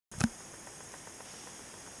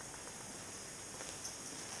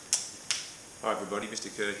Hi everybody,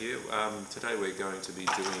 Mr. Kerr here. Today we're going to be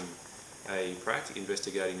doing a practice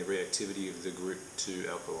investigating the reactivity of the group 2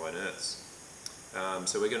 alkaline earths.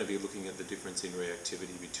 So we're going to be looking at the difference in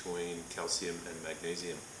reactivity between calcium and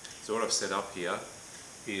magnesium. So what I've set up here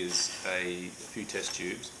is a few test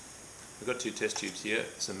tubes. I've got 2 test tubes here.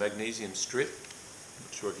 It's a magnesium strip. I'm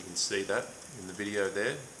not sure if you can see that in the video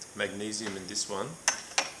there. Magnesium in this one.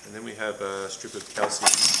 And then we have a strip of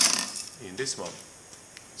calcium in this one.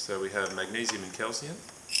 So we have magnesium and calcium,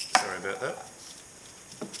 sorry about that.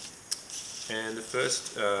 And the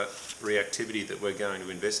first reactivity that we're going to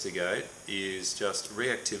investigate is just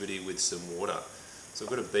reactivity with some water. So I've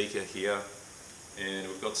got a beaker here and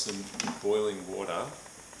we've got some boiling water.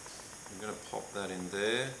 I'm going to pop that in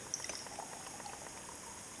there.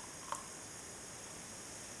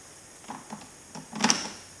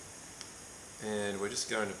 And we're just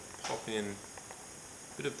going to pop in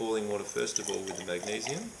a bit of boiling water first of all with the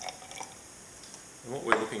magnesium. And what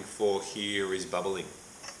we're looking for here is bubbling.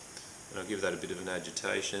 And I'll give that a bit of an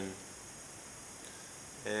agitation.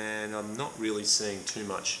 And I'm not really seeing too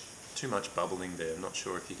much bubbling there. I'm not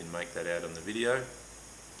sure if you can make that out on the video.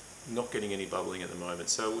 Not getting any bubbling at the moment.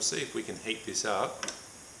 So we'll see if we can heat this up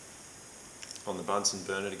on the Bunsen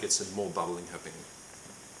burner to get some more bubbling happening.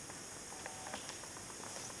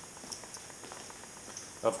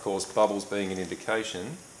 Of course, bubbles being an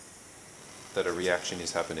indication that a reaction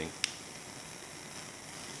is happening.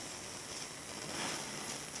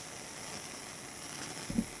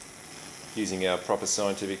 Using our proper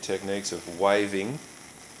scientific techniques of waving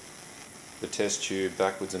the test tube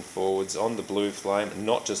backwards and forwards on the blue flame, and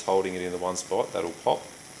not just holding it in the one spot, that'll pop.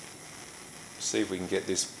 See if we can get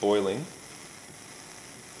this boiling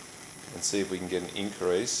and see if we can get an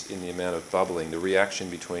increase in the amount of bubbling, the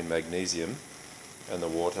reaction between magnesium and the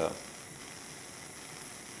water.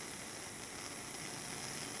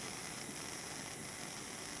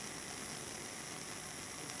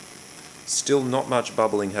 Still not much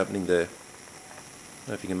bubbling happening there. I don't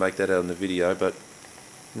know if you can make that out in the video, but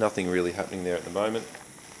nothing really happening there at the moment.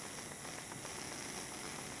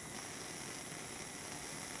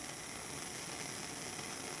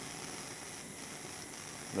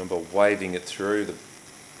 Remember waving it through the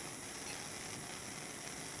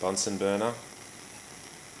Bunsen burner.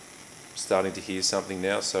 Starting to hear something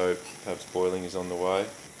now, so perhaps boiling is on the way.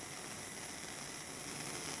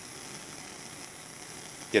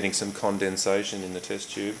 Getting some condensation in the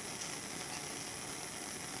test tube.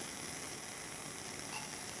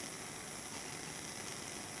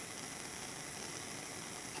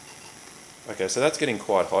 Okay, so that's getting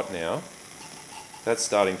quite hot now. That's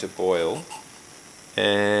starting to boil.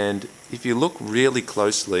 And if you look really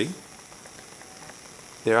closely,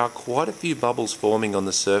 there are quite a few bubbles forming on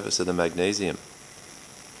the surface of the magnesium.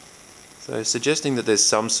 So suggesting that there's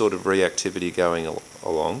some sort of reactivity going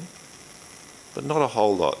along, but not a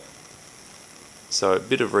whole lot. So a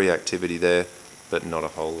bit of reactivity there, but not a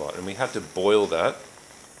whole lot. And we have to boil that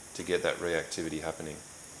to get that reactivity happening.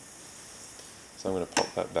 So I'm going to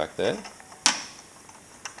pop that back there.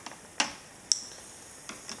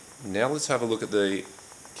 Now let's have a look at the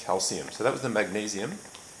calcium. So that was the magnesium.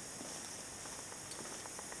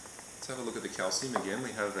 Let's have a look at the calcium again.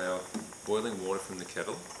 We have our boiling water from the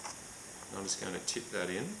kettle. And I'm just going to tip that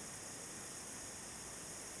in.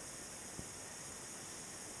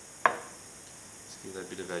 Just give that a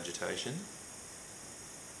bit of agitation.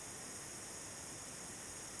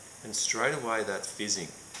 And straight away that's fizzing.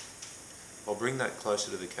 I'll bring that closer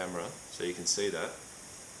to the camera so you can see that.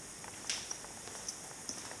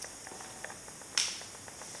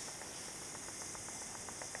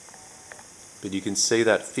 But you can see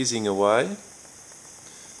that fizzing away.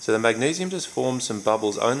 So the magnesium just forms some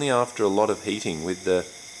bubbles only after a lot of heating with the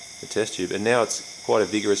test tube, and now it's quite a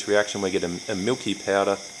vigorous reaction. We get a milky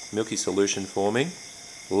powder, milky solution forming,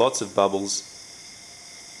 lots of bubbles.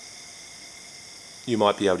 You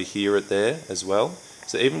might be able to hear it there as well.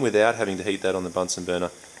 So even without having to heat that on the Bunsen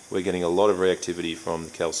burner, we're getting a lot of reactivity from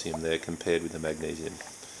the calcium there compared with the magnesium.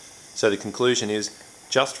 So the conclusion is,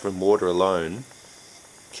 just from water alone,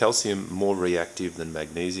 calcium more reactive than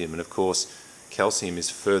magnesium, and of course calcium is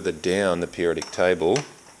further down the periodic table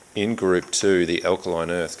in group 2, the alkaline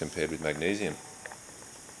earth, compared with magnesium.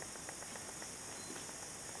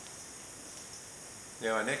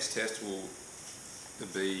 Now our next test will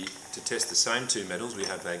be to test the same 2 metals. We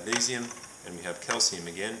have magnesium and we have calcium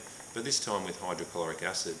again, but this time with hydrochloric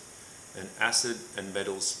acid. And acid and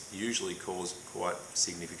metals usually cause quite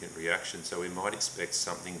significant reactions, so we might expect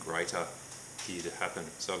something greater here to happen.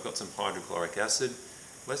 So I've got some hydrochloric acid.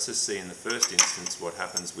 Let's just see in the first instance what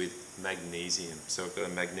happens with magnesium. So I've got a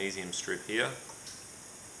magnesium strip here.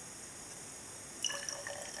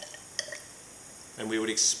 And we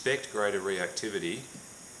would expect greater reactivity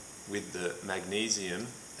with the magnesium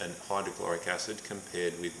and hydrochloric acid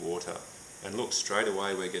compared with water. And look, straight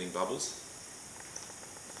away we're getting bubbles.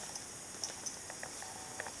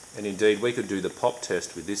 And indeed we could do the pop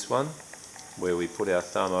test with this one, where we put our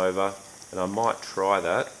thumb over, and I might try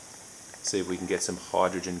that, see if we can get some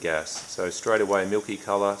hydrogen gas. So straight away milky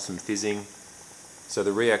colour, some fizzing. So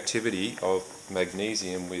the reactivity of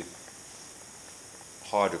magnesium with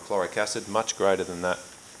hydrochloric acid, much greater than that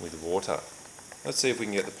with water. Let's see if we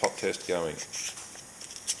can get the pop test going.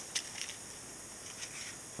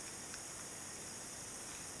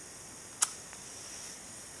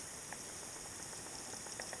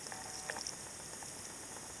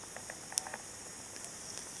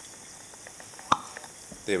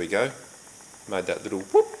 There we go. Made that little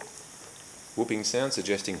whoop, whooping sound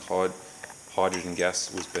suggesting hydrogen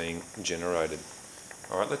gas was being generated.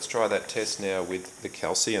 Alright, let's try that test now with the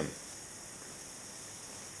calcium.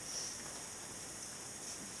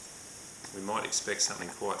 We might expect something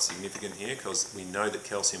quite significant here because we know that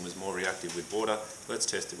calcium was more reactive with water. Let's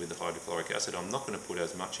test it with the hydrochloric acid. I'm not going to put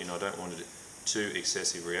as much in, I don't want it too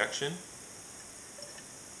excessive reaction.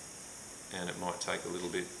 And it might take a little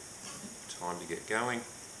bit time to get going.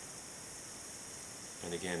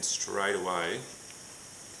 And again, straight away,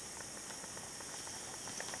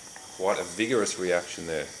 quite a vigorous reaction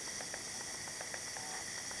there.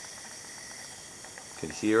 You can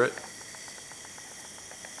hear it.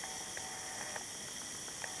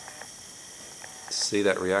 See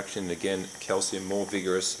that reaction, again, calcium more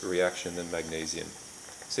vigorous reaction than magnesium.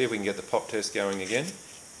 See if we can get the pop test going again.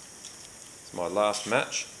 It's my last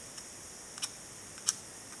match.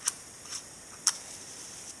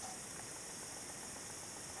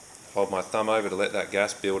 Hold my thumb over to let that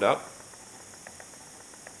gas build up.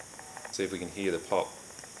 See if we can hear the pop.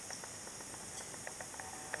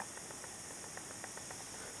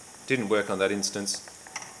 Didn't work on that instance,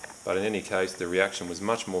 but in any case the reaction was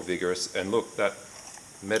much more vigorous, and look, that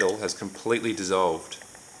metal has completely dissolved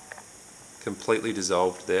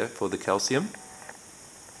there for the calcium,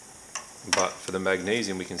 but for the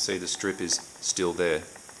magnesium we can see the strip is still there.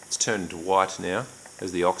 It's turned white now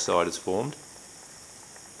as the oxide is formed.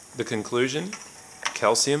 The conclusion,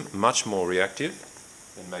 calcium much more reactive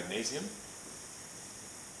than magnesium,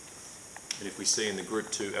 and if we see in the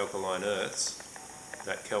group 2 alkaline earths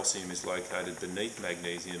that calcium is located beneath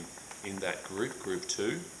magnesium in that group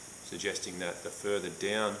 2, suggesting that the further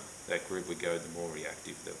down that group we go, the more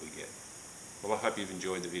reactive that we get. Well, I hope you've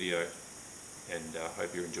enjoyed the video, and I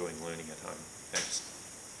hope you're enjoying learning at home. Thanks.